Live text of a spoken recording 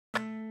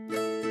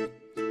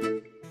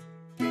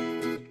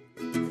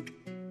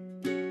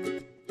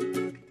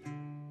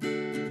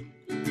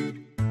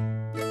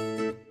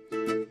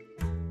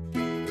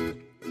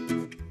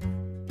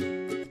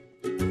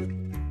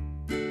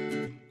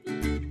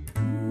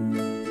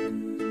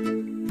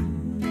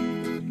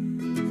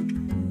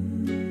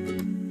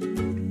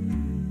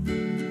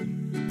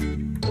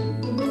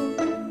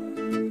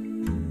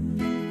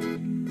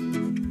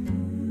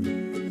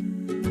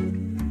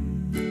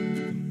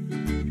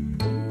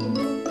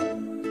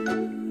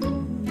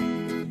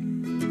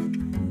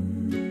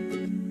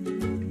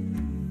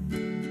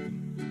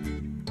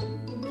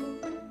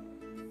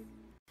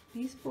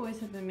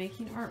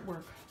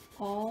artwork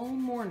all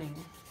morning.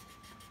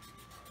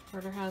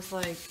 Carter has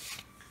like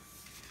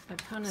a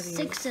ton of these.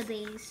 6 of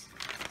these.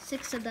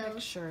 6 of those.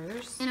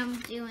 Pictures. And I'm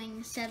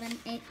doing 7,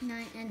 8,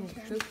 9, and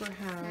 10. Cooper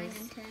has 9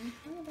 and 10.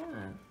 Look at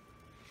that.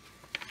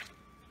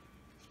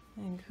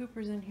 And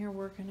Cooper's in here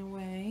working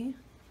away.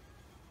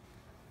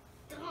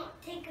 Don't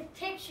take a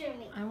picture of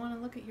me. I want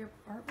to look at your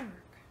artwork.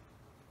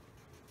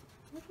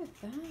 Look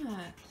at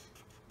that.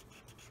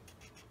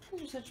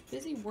 Those are such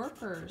busy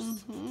workers.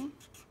 Mm-hmm.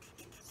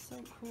 So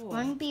cool.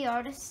 We're going to be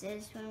artists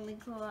when we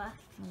grow up.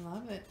 I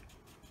love it.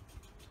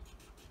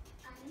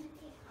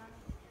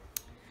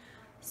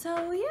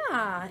 So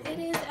yeah, it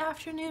is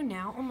afternoon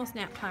now, almost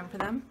nap time for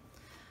them.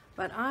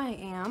 But I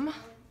am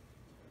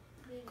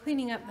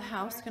cleaning up the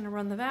house, gonna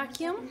run the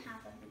vacuum.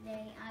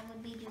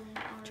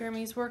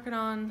 Jeremy's working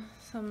on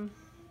some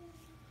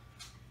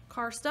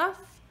car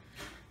stuff.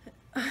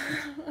 I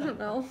don't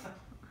know,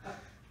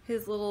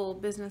 his little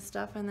business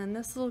stuff. And then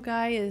this little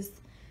guy is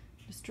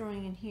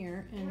destroying in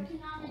here. And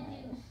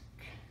oh,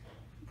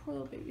 poor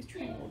little baby's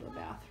trying to go to the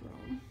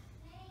bathroom.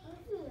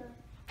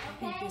 I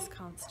think he's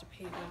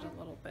constipated a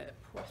little bit,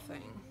 poor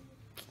thing.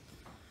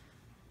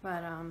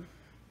 But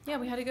yeah,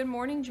 we had a good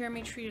morning.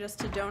 Jeremy treated us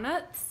to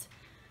donuts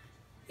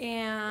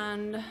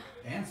and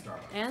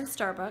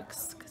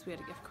Starbucks because we had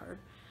a gift card,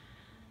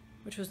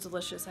 which was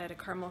delicious. I had a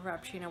caramel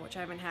frappuccino, which I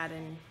haven't had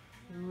in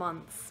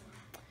months.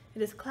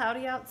 It is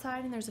cloudy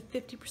outside and there's a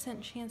 50%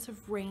 chance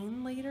of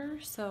rain later,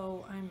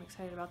 so I'm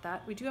excited about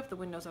that. We do have the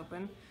windows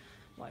open.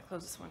 Well, I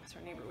closed this one because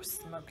our neighbor was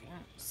smoking.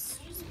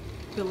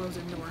 It billows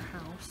into our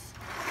house.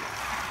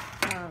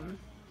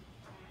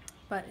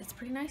 But it's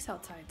pretty nice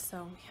outside,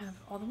 so we have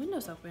all the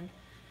windows open,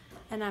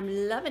 and I'm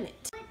loving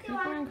it.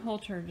 Cooper and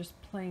Coulter are just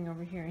playing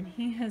over here, and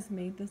he has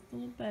made this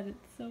little bed.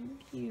 It's so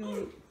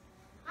cute.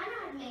 I know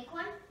how to make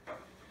one.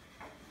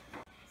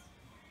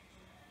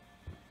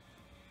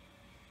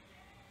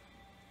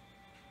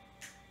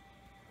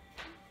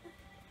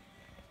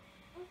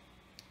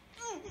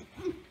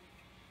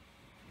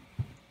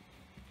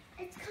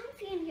 It's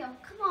comfy in here.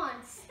 Come on,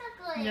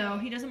 snuggle it. No,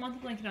 he doesn't want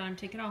the blanket on.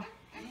 Take it off.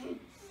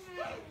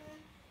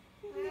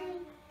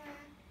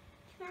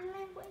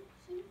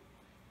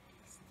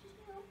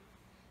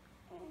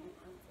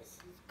 This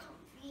is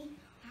comfy.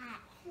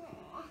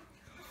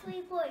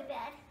 Sweet boy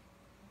bed.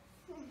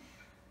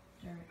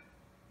 Jeremy.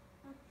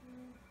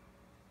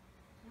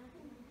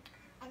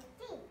 I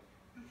think.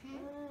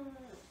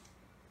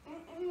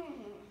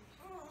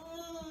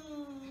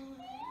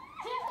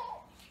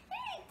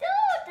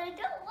 I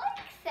don't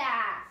like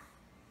that.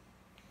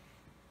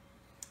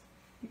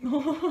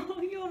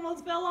 Oh, you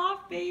almost fell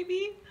off,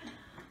 baby.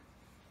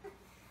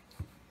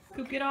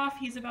 Go get off.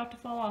 He's about to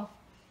fall off.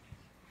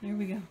 There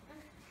we go.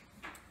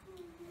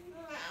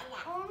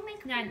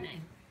 Night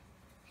night.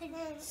 Hey,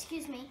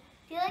 excuse me.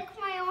 Do you like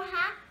my own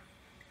hat?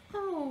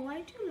 Oh,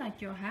 I do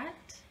like your hat.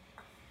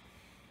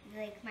 Do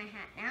you like my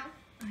hat now?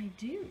 I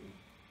do.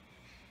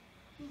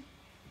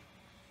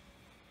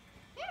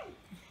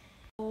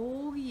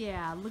 Oh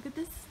yeah, look at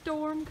this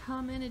storm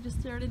coming. It just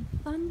started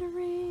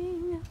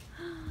thundering.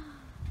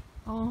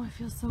 Oh, it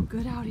feels so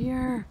good out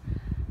here.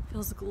 It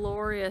feels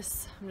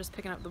glorious. I'm just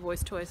picking up the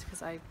boys' toys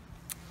because I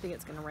think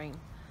it's gonna rain.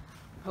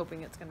 I'm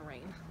hoping it's gonna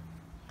rain.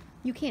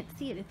 You can't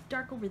see it, it's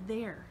dark over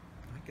there.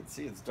 I can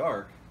see it's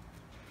dark.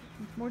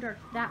 It's more dark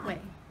that way.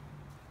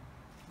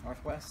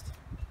 Northwest?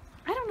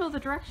 I don't know the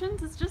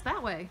directions, it's just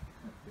that way.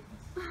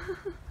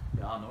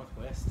 Yeah,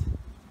 northwest.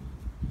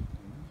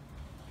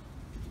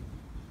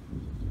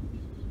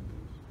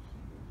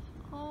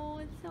 Oh,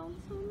 it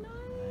sounds so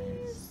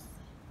nice.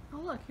 Oh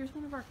look, here's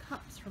one of our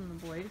cups from the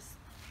boys.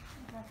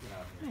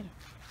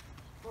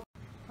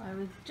 I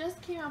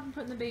just came out from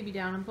putting the baby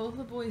down and both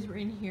the boys were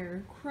in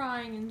here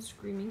crying and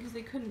screaming because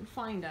they couldn't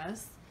find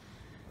us.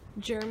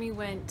 Jeremy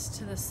went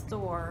to the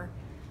store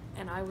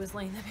and I was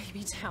laying the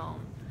baby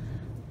down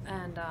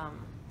and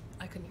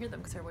I couldn't hear them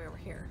because they're way over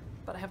here.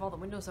 But I have all the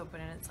windows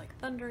open and it's like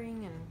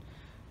thundering and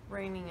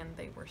raining and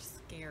they were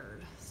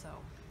scared, so.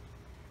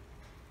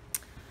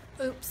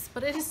 Oops,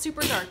 but it is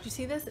super dark. Do you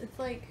see this? It's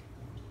like,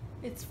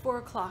 it's 4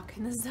 o'clock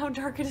and this is how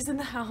dark it is in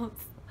the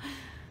house.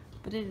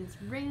 But it is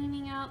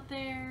raining out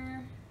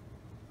there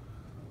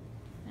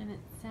and it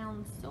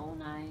sounds so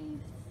nice.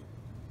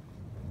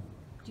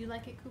 Do you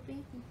like it,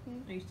 Koopy?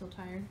 Mm-hmm. Are you still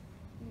tired?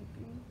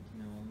 Mm-hmm.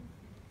 No.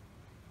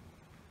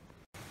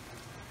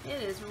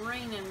 It is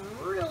raining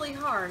really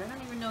hard. I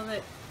don't even know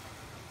that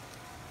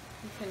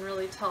you can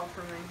really tell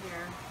from in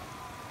here,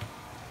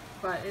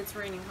 but it's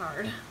raining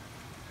hard.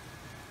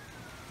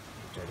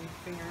 Dirty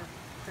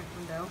fingerprint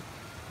window.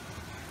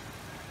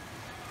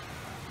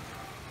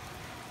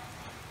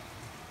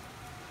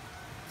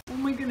 Oh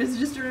my goodness, it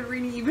just started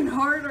raining even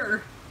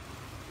harder.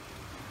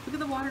 Look at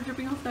the water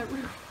dripping off that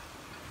roof.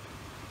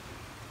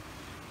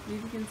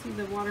 Maybe you can see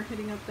the water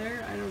hitting up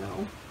there. I don't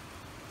know.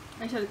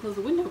 I just had to close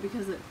the window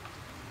because it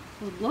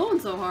was blowing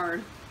so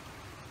hard.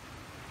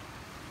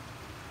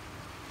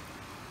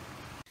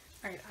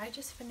 Alright, I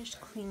just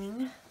finished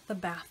cleaning the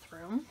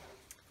bathroom,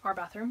 our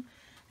bathroom,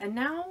 and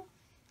now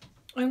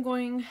I'm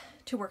going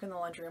to work in the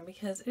laundry room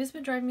because it has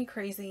been driving me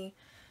crazy.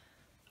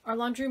 Our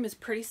laundry room is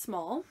pretty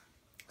small,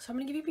 so I'm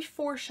going to give you a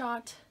before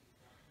shot.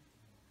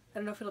 I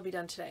don't know if it'll be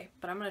done today,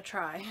 but I'm going to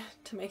try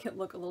to make it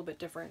look a little bit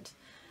different.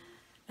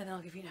 And then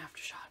I'll give you an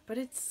after shot, but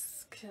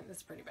it's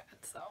pretty bad,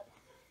 so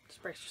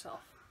just brace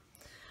yourself.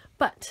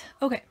 But,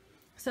 okay,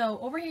 so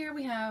over here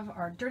we have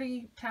our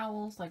dirty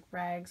towels, like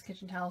rags,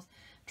 kitchen towels,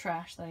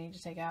 trash that I need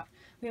to take out.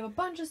 We have a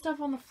bunch of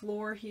stuff on the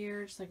floor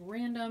here, just like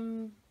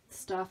random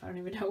stuff. I don't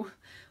even know.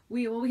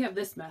 We have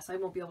this mess. I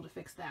won't be able to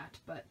fix that,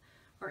 but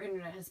our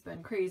internet has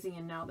been crazy,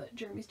 and now that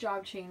Jeremy's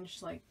job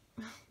changed, like,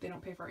 they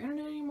don't pay for our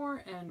internet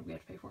anymore, and we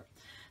have to pay for it.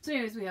 So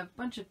anyways, we have a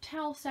bunch of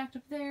towels stacked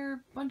up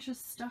there, bunch of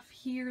stuff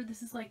here.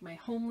 This is like my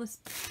homeless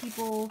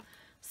people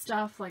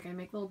stuff. Like, I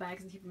make little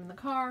bags and keep them in the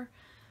car.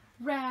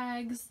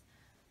 Rags,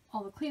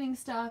 all the cleaning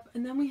stuff,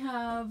 and then we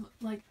have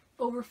like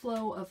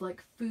overflow of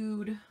like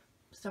food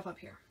stuff up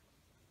here.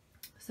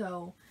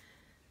 So,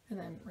 and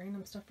then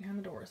random stuff behind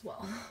the door as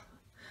well.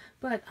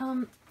 But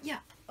yeah,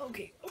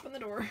 okay, open the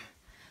door.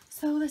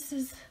 So this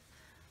is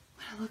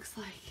what it looks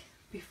like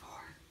before.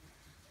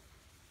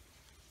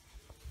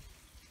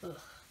 Ugh,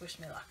 wish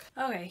me luck.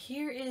 Okay,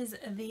 here is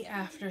the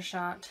after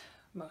shot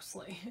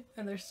mostly,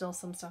 and there's still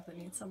some stuff that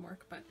needs some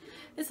work, but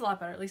it's a lot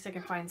better. At least I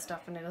can find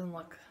stuff and it doesn't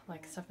look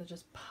like stuff that's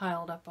just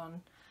piled up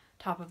on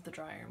top of the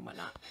dryer and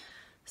whatnot.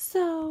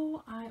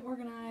 So I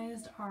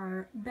organized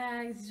our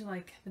bags. These are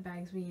like the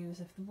bags we use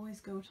if the boys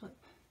go to like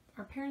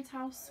our parents'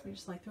 house. We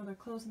just like throw their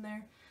clothes in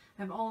there.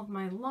 I have all of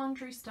my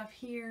laundry stuff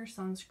here,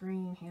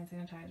 sunscreen, hand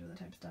sanitizer, that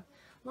type of stuff.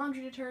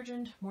 Laundry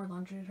detergent, more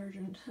laundry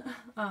detergent.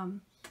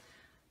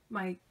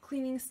 My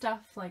cleaning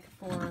stuff like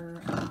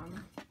for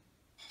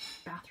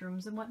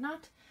bathrooms and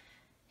whatnot.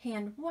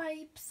 Hand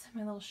wipes,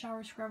 my little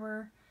shower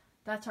scrubber.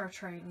 That's our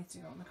tray, it needs to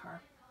go in the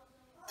car.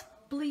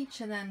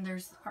 Bleach, and then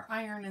there's our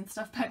iron and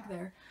stuff back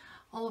there.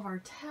 All of our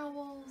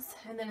towels,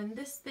 and then in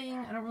this thing,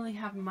 I don't really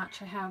have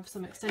much. I have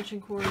some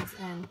extension cords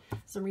and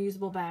some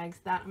reusable bags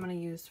that I'm going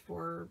to use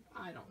for,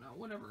 I don't know,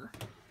 whatever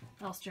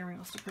else Jeremy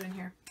wants to put in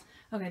here.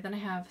 Okay, then I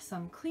have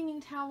some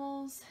cleaning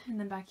towels, and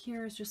then back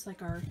here is just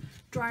like our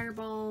dryer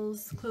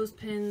balls,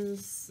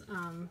 clothespins,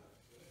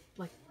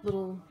 like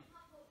little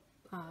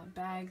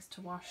bags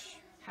to wash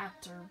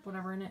hats or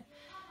whatever in it.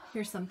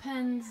 Here's some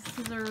pens,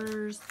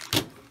 scissors,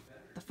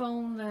 the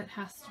phone that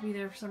has to be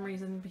there for some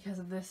reason because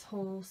of this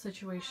whole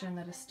situation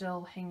that is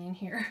still hanging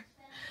here.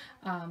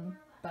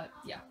 But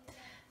yeah,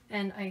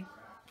 and I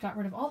got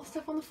rid of all the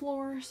stuff on the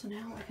floor, so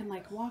now I can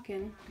like walk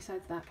in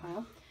besides that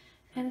pile.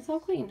 And it's all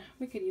clean.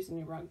 We could use a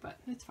new rug, but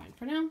it's fine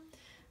for now.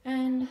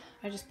 And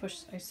I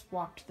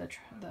swapped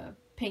the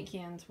paint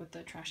cans with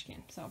the trash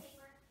can. So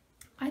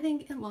I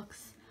think it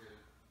looks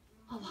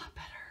a lot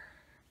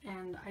better.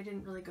 And I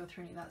didn't really go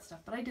through any of that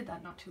stuff, but I did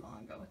that not too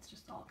long ago. It's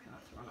just all kind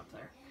of thrown up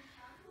there.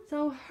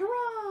 So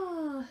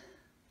hurrah!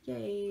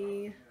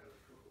 Yay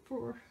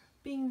for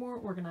being more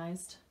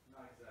organized.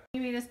 We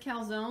made us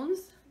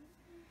calzones,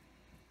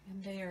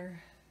 and they are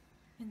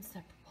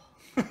inseparable.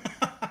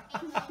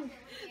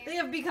 They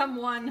have become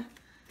one.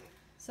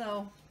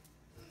 So.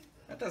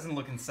 That doesn't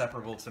look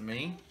inseparable to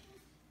me.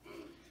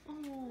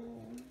 Oh,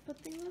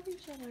 but they love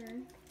each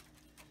other.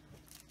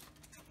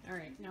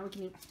 Alright, now we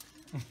can eat.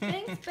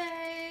 Thanks,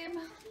 babe.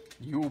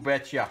 You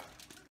betcha.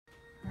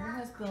 Mary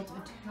has built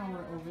a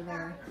tower over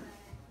there.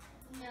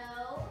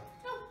 No.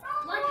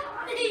 Look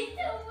how they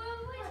don't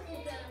move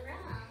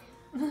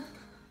around.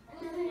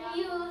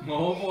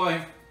 Oh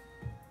boy.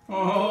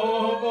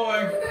 Oh boy.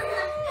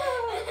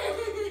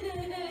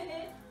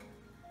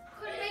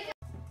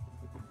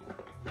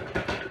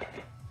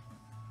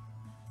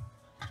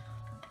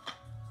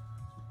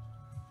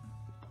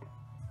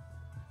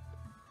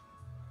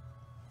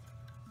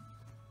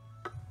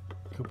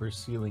 Cooper's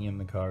sealing in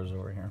the cars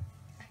over here.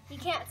 You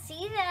can't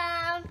see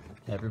them.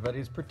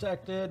 Everybody's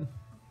protected.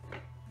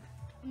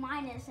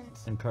 Mine isn't.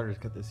 And Carter's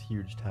got this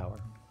huge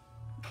tower.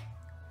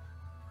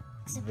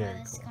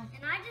 Very cool.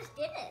 And I just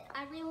did it.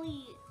 I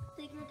really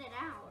figured it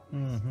out.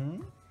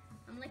 Mm-hmm.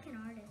 I'm like an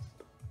artist.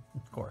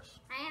 Of course.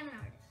 I am an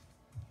artist.